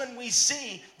 that's when we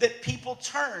see that people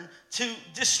turn to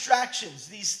distractions,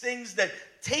 these things that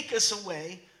take us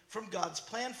away from God's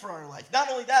plan for our life.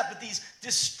 Not only that, but these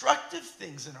destructive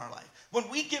things in our life. When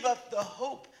we give up the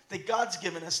hope that God's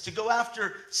given us to go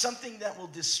after something that will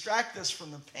distract us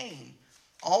from the pain,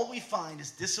 all we find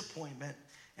is disappointment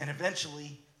and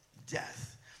eventually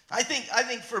death. I think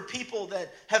for people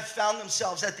that have found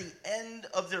themselves at the end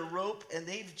of their rope and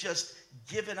they've just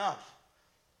given up,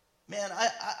 man,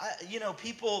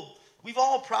 people, we've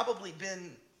all probably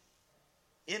been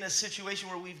in a situation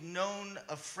where we've known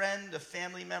a friend, a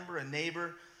family member, a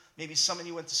neighbor, maybe someone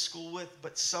you went to school with,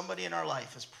 but somebody in our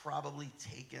life has probably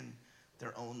taken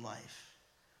their own life.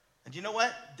 And you know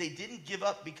what? They didn't give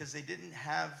up because they didn't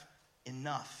have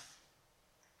enough.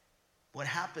 What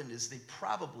happened is they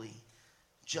probably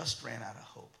just ran out of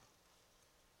hope.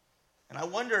 And I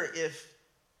wonder if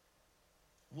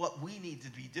what we need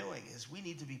to be doing is we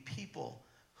need to be people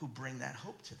who bring that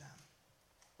hope to them.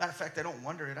 Matter of fact, I don't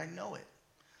wonder it, I know it.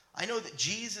 I know that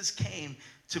Jesus came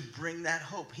to bring that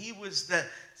hope. He was the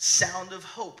sound of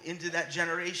hope into that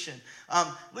generation.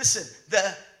 Listen,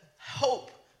 the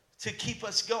hope to keep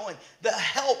us going, the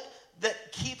help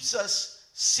that keeps us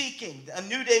seeking. A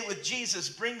new day with Jesus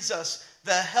brings us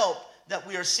the help that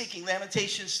we are seeking.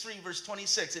 Lamentations 3, verse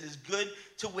 26. It is good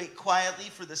to wait quietly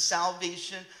for the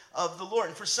salvation of the Lord.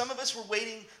 And for some of us, we're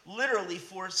waiting literally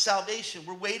for salvation.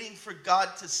 We're waiting for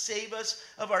God to save us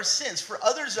of our sins. For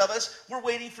others of us, we're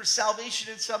waiting for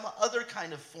salvation in some other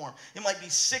kind of form. It might be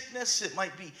sickness. It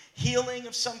might be healing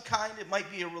of some kind. It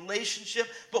might be a relationship.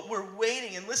 But we're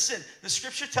waiting. And listen, the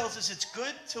scripture tells us it's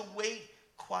good to wait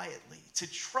quietly,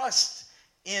 to trust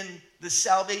in the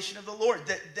salvation of the Lord,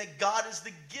 that God is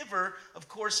the giver, of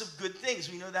course, of good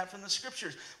things. We know that from the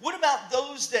scriptures. What about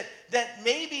those that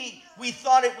maybe we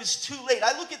thought it was too late?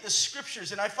 I look at the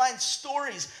scriptures and I find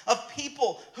stories of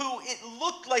people who it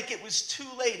looked like it was too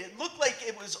late. It looked like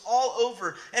it was all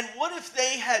over. And what if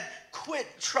they had quit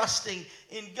trusting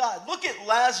in God? Look at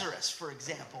Lazarus, for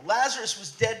example. Lazarus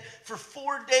was dead for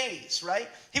 4 days, right?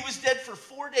 He was dead for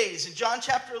 4 days. In John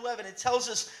chapter 11, it tells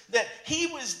us that he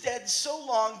was dead so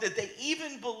long that they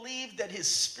even believed that his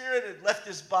spirit had left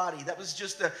his body. That was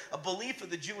just a belief of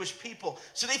the Jewish people.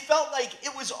 So they felt like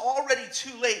it was already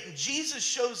too late. And Jesus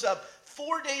shows up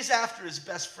 4 days after his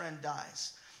best friend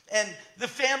dies. And the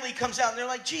family comes out and they're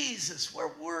like, Jesus,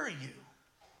 where were you?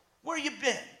 Where you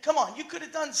been? Come on, you could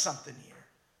have done something here.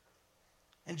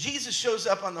 And Jesus shows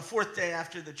up on the fourth day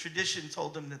after the tradition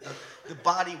told him that the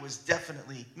body was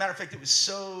definitely, matter of fact, it was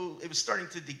starting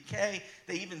to decay.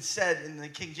 They even said in the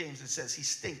King James, it says, he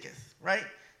stinketh, right?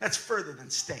 That's further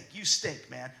than stink. You stink,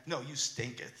 man. No, you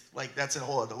stinketh. Like, that's a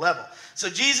whole other level. So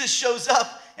Jesus shows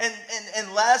up,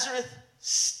 and Lazarus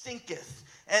stinketh.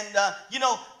 And,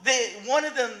 one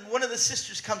of the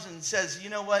sisters comes in and says,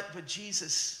 you know what, but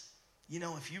Jesus,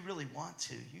 if you really want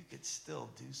to, you could still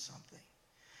do something.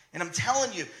 And I'm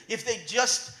telling you, if they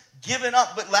just given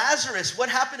up. But Lazarus, what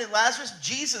happened in Lazarus?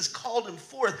 Jesus called him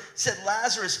forth, said,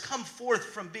 Lazarus, come forth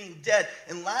from being dead.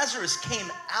 And Lazarus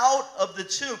came out of the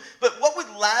tomb. But what would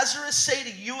Lazarus say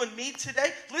to you and me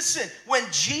today? Listen, when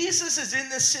Jesus is in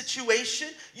this situation,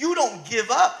 you don't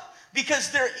give up, because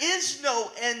there is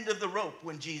no end of the rope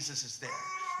when Jesus is there.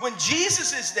 When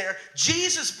Jesus is there,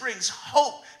 Jesus brings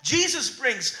hope. Jesus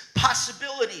brings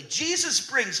possibility. Jesus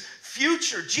brings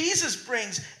future. Jesus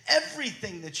brings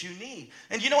everything that you need.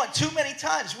 And you know what? Too many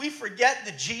times we forget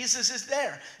that Jesus is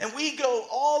there. And we go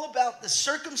all about the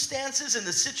circumstances and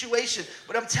the situation.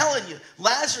 But I'm telling you,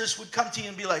 Lazarus would come to you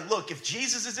and be like, look, if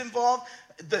Jesus is involved,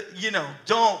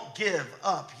 don't give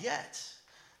up yet.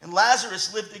 And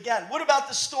Lazarus lived again. What about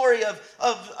the story of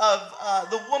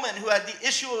the woman who had the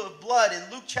issue of blood in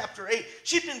Luke chapter 8?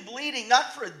 She'd been bleeding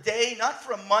not for a day, not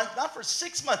for a month, not for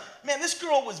 6 months. Man, this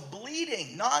girl was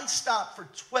bleeding nonstop for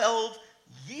 12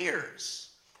 years.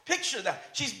 Picture that.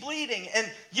 She's bleeding, and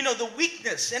the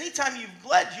weakness. Anytime you've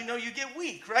bled, you get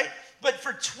weak, right? But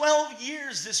for 12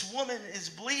 years, this woman is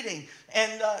bleeding,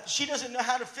 and she doesn't know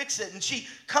how to fix it. And she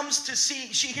comes to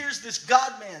see, she hears this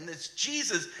God-man, this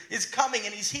Jesus is coming,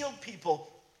 and he's healed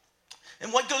people.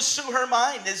 And what goes through her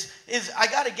mind is I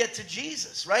got to get to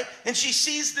Jesus, right? And she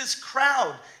sees this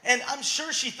crowd, and I'm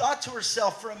sure she thought to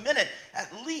herself for a minute, at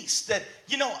least, that,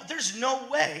 there's no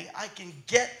way I can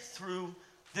get through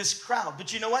this crowd.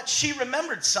 But you know what? She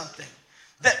remembered something,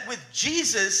 that with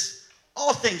Jesus,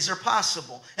 all things are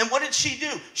possible. And what did she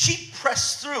do? She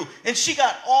pressed through, and she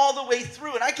got all the way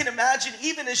through. And I can imagine,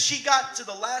 even as she got to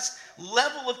the last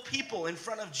level of people in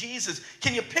front of Jesus,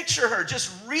 can you picture her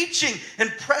just reaching and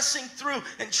pressing through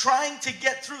and trying to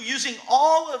get through, using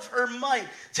all of her might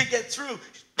to get through?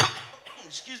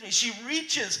 Excuse me. She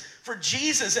reaches for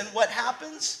Jesus, and what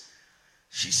happens?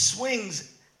 She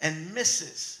swings and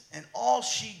misses, and all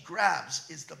she grabs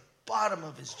is the bottom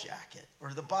of his jacket,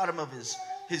 or the bottom of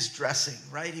his dressing,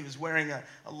 right? He was wearing a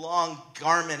long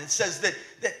garment. It says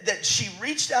that she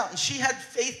reached out, and she had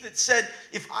faith that said,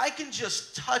 if I can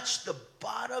just touch the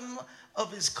bottom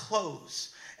of his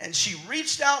clothes. And she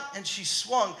reached out and she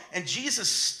swung, and Jesus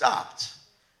stopped,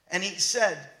 and he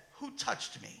said, who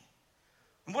touched me?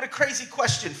 And what a crazy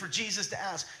question for Jesus to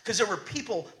ask, because there were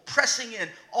people pressing in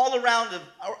all around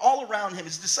him.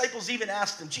 His disciples even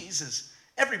asked him, Jesus,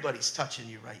 everybody's touching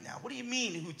you right now. What do you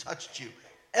mean, who touched you?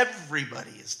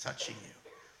 Everybody is touching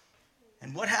you.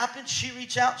 And what happened? She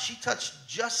reached out. She touched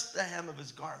just the hem of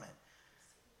his garment,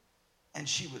 and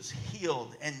she was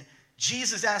healed. And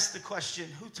Jesus asked the question,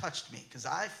 who touched me? Because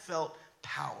I felt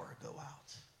power go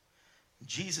out.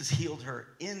 Jesus healed her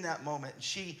in that moment, and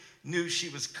she knew she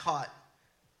was caught.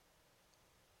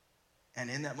 And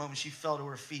in that moment, she fell to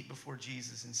her feet before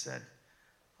Jesus and said,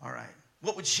 all right.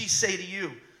 What would she say to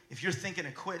you if you're thinking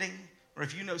of quitting? Or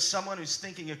if you know someone who's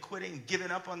thinking of quitting,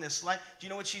 giving up on this life, do you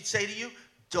know what she'd say to you?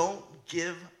 Don't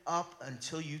give up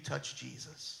until you touch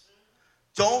Jesus.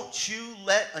 Don't you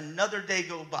let another day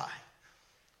go by.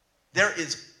 There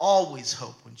is always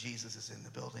hope when Jesus is in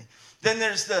the building. Then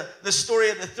there's the story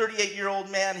of the 38-year-old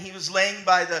man. He was laying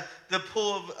by the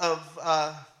pool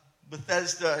of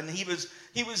Bethesda, and he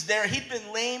was there. He'd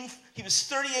been lame. He was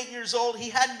 38 years old. He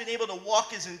hadn't been able to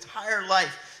walk his entire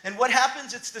life. And what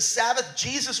happens? It's the Sabbath.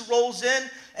 Jesus rolls in,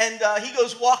 and he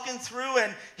goes walking through,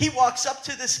 and he walks up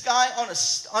to this guy on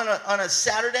a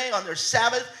Saturday, on their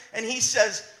Sabbath, and he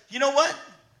says, you know what?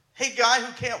 Hey, guy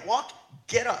who can't walk,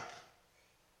 get up.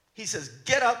 He says,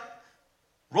 get up,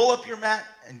 roll up your mat,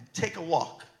 and take a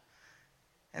walk.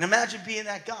 And imagine being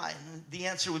that guy. And the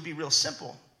answer would be real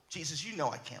simple. Jesus, you know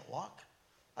I can't walk.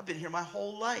 I've been here my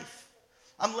whole life.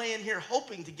 I'm laying here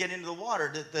hoping to get into the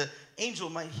water that the angel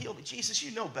might heal me. Jesus,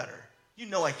 you know better. You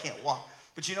know I can't walk.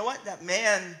 But you know what? That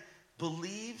man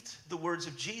believed the words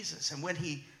of Jesus. And when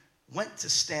he went to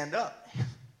stand up,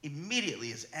 immediately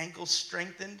his ankles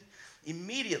strengthened.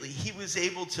 Immediately he was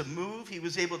able to move. He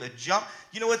was able to jump.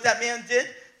 You know what that man did?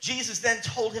 Jesus then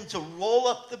told him to roll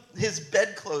up his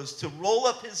bedclothes, to roll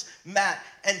up his mat,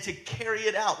 and to carry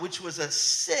it out, which was a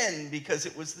sin because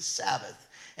it was the Sabbath.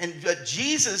 And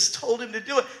Jesus told him to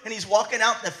do it. And he's walking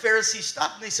out, and the Pharisees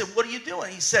stopped, and they said, what are you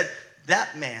doing? He said,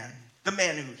 that man, the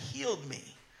man who healed me,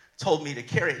 told me to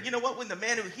carry it. You know what? When the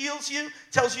man who heals you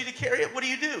tells you to carry it, what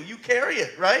do? You carry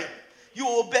it, right? You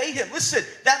obey him. Listen,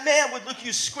 that man would look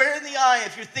you square in the eye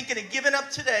if you're thinking of giving up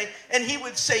today, and he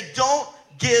would say, don't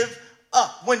give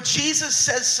up. When Jesus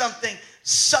says something,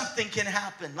 something can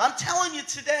happen. I'm telling you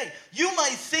today, you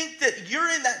might think that you're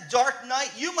in that dark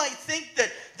night. You might think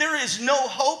that there is no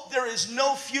hope, there is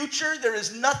no future, there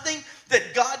is nothing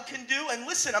that God can do. And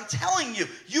listen, I'm telling you,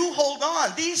 you hold on.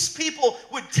 These people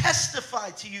would testify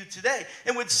to you today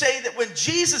and would say that when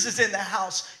Jesus is in the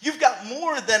house, you've got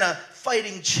more than a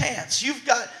fighting chance. You've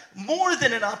got more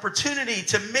than an opportunity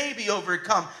to maybe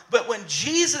overcome. But when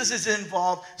Jesus is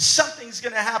involved, something's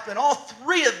going to happen. All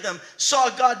three of them saw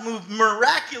God move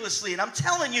miraculously. And I'm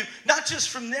telling you, not just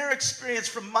from their experience,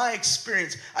 from my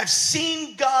experience, I've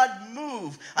seen God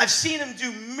move. I've seen him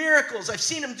do miracles. I've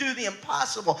seen him do the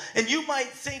impossible. And you might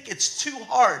think it's too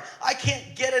hard. I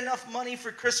can't get enough money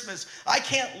for Christmas. I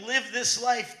can't live this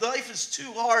life. Life is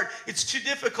too hard. It's too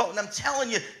difficult. And I'm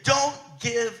telling you, don't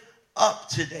give up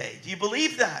today. Do you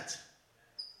believe that?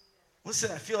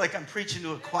 Listen, I feel like I'm preaching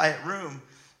to a quiet room.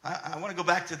 I want to go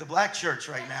back to the black church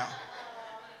right now.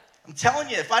 I'm telling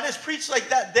you, if I just preached like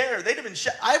that there, they'd have been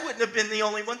I wouldn't have been the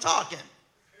only one talking.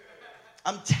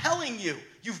 I'm telling you,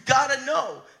 you've got to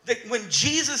know that when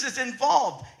Jesus is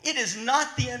involved, it is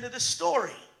not the end of the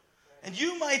story. And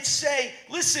you might say,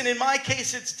 listen, in my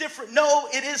case, it's different. No,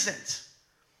 it isn't.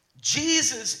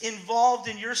 Jesus involved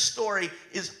in your story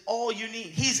is all you need.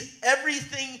 He's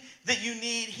everything that you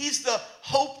need. He's the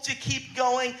hope to keep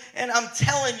going. And I'm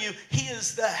telling you, he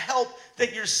is the help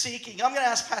that you're seeking. I'm going to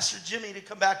ask Pastor Jimmy to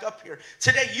come back up here.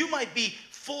 Today, you might be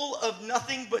full of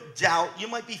nothing but doubt. You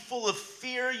might be full of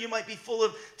fear. You might be full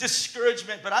of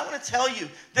discouragement. But I want to tell you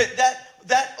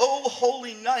that oh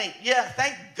holy night, yeah,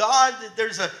 thank God that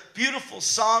there's a beautiful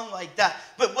song like that.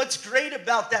 But what's great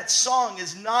about that song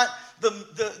is not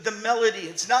the melody.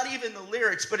 It's not even the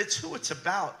lyrics, but it's who it's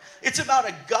about. It's about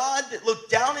a God that looked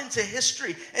down into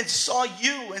history and saw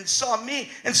you and saw me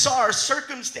and saw our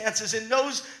circumstances and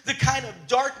knows the kind of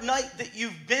dark night that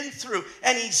you've been through.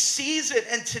 And he sees it.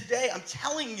 And today, I'm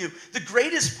telling you, the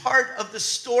greatest part of the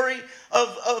story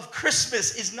of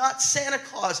Christmas is not Santa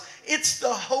Claus. It's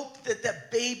the hope that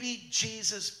that baby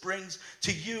Jesus brings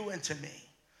to you and to me.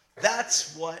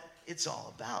 That's what it's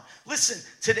all about. Listen,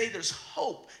 today there's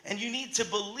hope, and you need to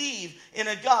believe in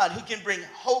a God who can bring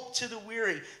hope to the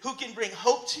weary, who can bring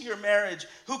hope to your marriage,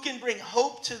 who can bring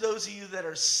hope to those of you that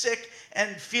are sick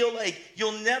and feel like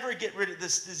you'll never get rid of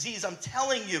this disease. I'm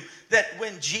telling you that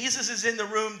when Jesus is in the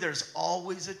room, there's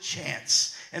always a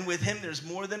chance. And with him, there's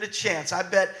more than a chance. I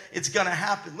bet it's going to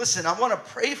happen. Listen, I want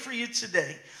to pray for you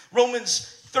today.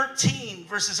 Romans 13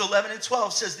 verses 11 and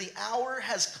 12 says, the hour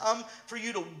has come for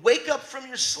you to wake up from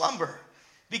your slumber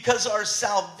because our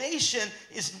salvation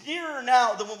is nearer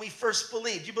now than when we first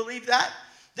believed. You believe that?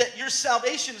 That your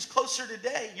salvation is closer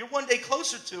today. You're one day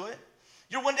closer to it.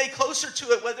 You're one day closer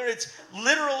to it, whether it's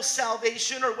literal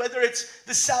salvation or whether it's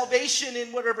the salvation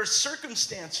in whatever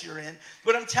circumstance you're in.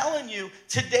 But I'm telling you,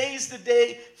 today's the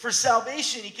day for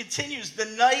salvation. He continues, the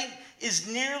night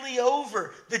is nearly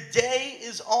over. The day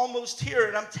is almost here.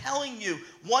 And I'm telling you,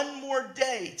 one more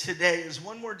day today is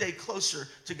one more day closer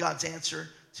to God's answer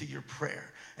to your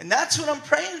prayer. And that's what I'm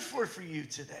praying for you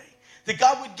today. That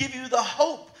God would give you the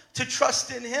hope to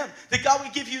trust in him. That God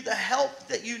would give you the help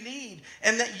that you need.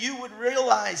 And that you would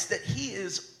realize that he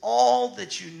is all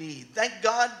that you need. Thank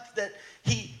God that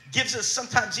he gives us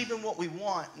sometimes even what we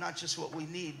want, not just what we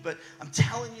need. But I'm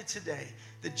telling you today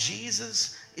that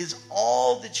Jesus is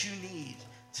all that you need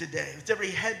today. With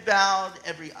every head bowed,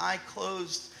 every eye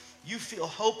closed, you feel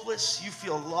hopeless, you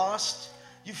feel lost,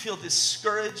 you feel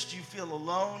discouraged, you feel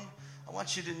alone. I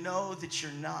want you to know that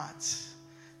you're not.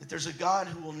 That there's a God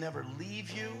who will never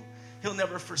leave you. He'll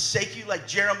never forsake you, like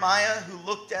Jeremiah, who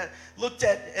looked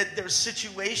at their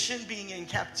situation being in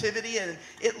captivity and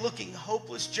it looking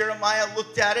hopeless. Jeremiah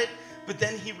looked at it, but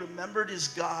then he remembered his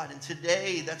God. And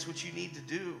today, that's what you need to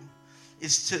do,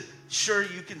 is to, sure,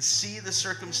 you can see the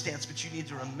circumstance, but you need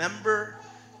to remember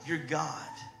your God.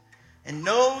 And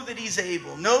know that he's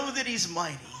able. Know that he's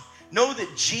mighty. Know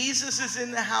that Jesus is in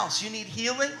the house. You need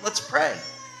healing? Let's pray.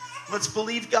 Let's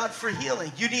believe God for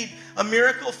healing. You need a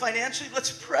miracle financially?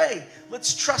 Let's pray.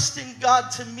 Let's trust in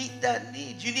God to meet that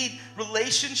need. You need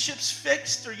relationships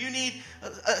fixed, or you need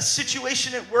a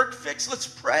situation at work fixed? Let's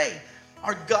pray.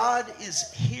 Our God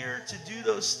is here to do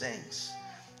those things.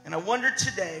 And I wonder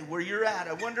today where you're at.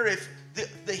 I wonder if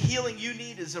the healing you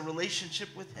need is a relationship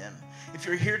with him. If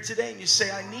you're here today and you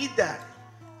say, I need that,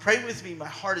 pray with me. My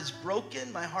heart is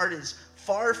broken. My heart is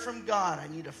far from God. I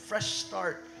need a fresh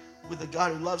start with a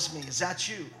God who loves me. Is that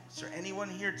you? Is there anyone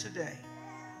here today?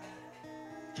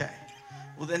 Okay.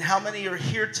 Well, then how many are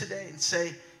here today and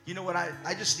say, you know what,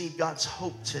 I just need God's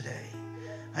hope today.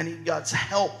 I need God's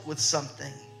help with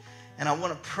something. And I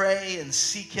want to pray and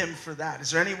seek him for that.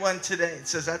 Is there anyone today that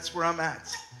says, that's where I'm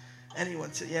at?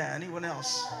 Anyone? Anyone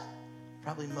else?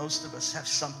 Probably most of us have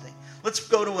something. Let's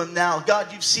go to him now.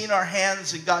 God, you've seen our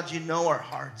hands, and God, you know our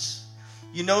hearts.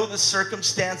 You know the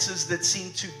circumstances that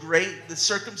seem too great, the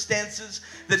circumstances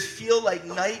that feel like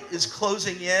night is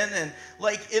closing in and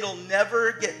like it'll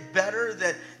never get better,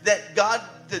 that God,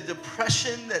 the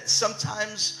depression that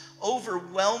sometimes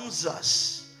overwhelms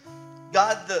us.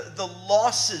 God, the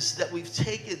losses that we've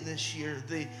taken this year,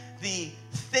 the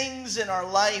things in our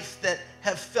life that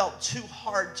have felt too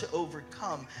hard to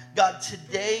overcome. God,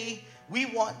 today we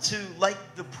want to, like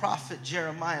the prophet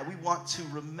Jeremiah, we want to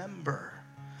remember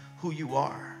who you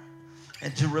are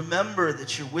and to remember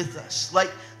that you're with us.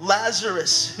 Like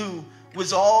Lazarus, who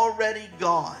was already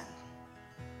gone.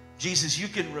 Jesus, you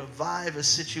can revive a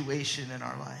situation in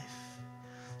our life.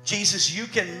 Jesus, you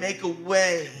can make a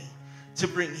way to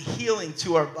bring healing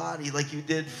to our body like you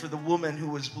did for the woman who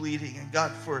was bleeding, and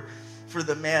God, for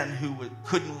the man who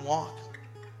couldn't walk.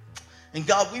 And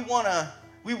God, we want to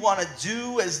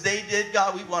do as they did.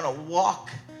 God, we want to walk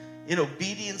in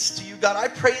obedience to you. God, I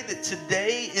pray that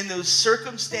today, in those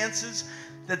circumstances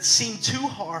that seem too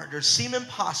hard or seem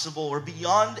impossible or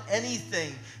beyond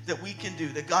anything that we can do,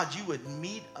 that God, you would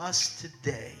meet us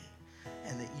today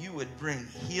and that you would bring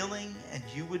healing and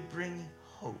you would bring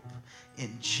hope.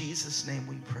 In Jesus' name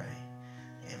we pray.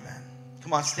 Amen.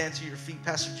 Come on, stand to your feet.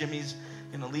 Pastor Jimmy's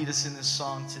going to lead us in this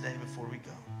song today before we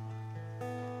go.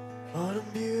 What a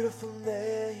beautiful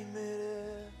name it is.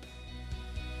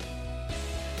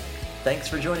 Thanks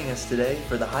for joining us today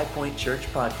for the High Point Church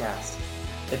podcast.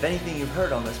 If anything you've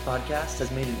heard on this podcast has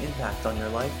made an impact on your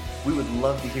life, we would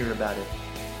love to hear about it.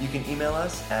 You can email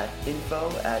us at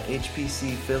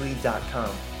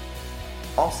info@hpcphilly.com.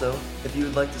 Also, if you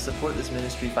would like to support this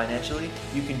ministry financially,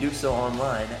 you can do so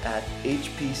online at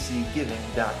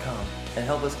hpcgiving.com and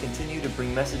help us continue to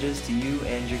bring messages to you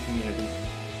and your community.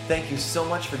 Thank you so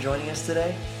much for joining us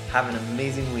today. Have an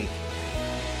amazing week.